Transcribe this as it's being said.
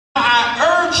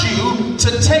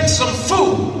to take some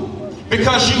food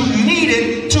because you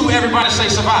needed to, everybody say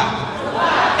survive.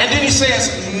 And then he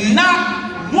says,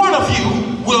 not one of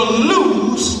you will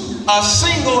lose a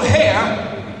single hair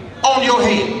on your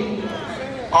head.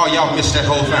 Oh, y'all missed that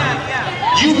whole thing.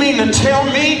 You mean to tell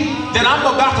me that I'm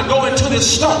about to go into this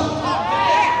storm?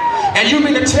 And you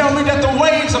mean to tell me that the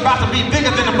waves are about to be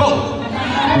bigger than the boat?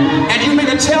 And you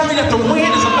mean to tell me that the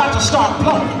wind is about to start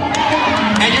blowing?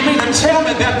 And you mean to tell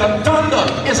me that the thunder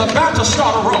is about to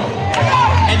start a roll?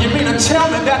 And you mean to tell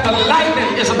me that the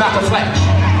lightning is about to flash?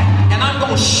 And I'm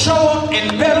going to show up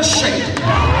in better shape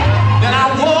than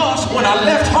I was when I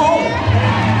left home.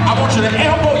 I want you to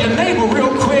elbow your neighbor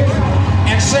real quick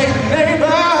and say,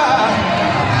 neighbor,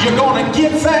 you're going to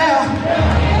get there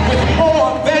with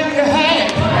more than you had.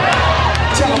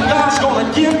 Tell them God's going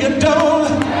to give you double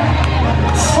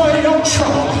for your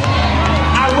trouble.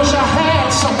 I wish I had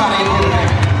somebody in here today.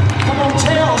 Come on,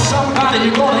 tell somebody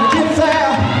you're going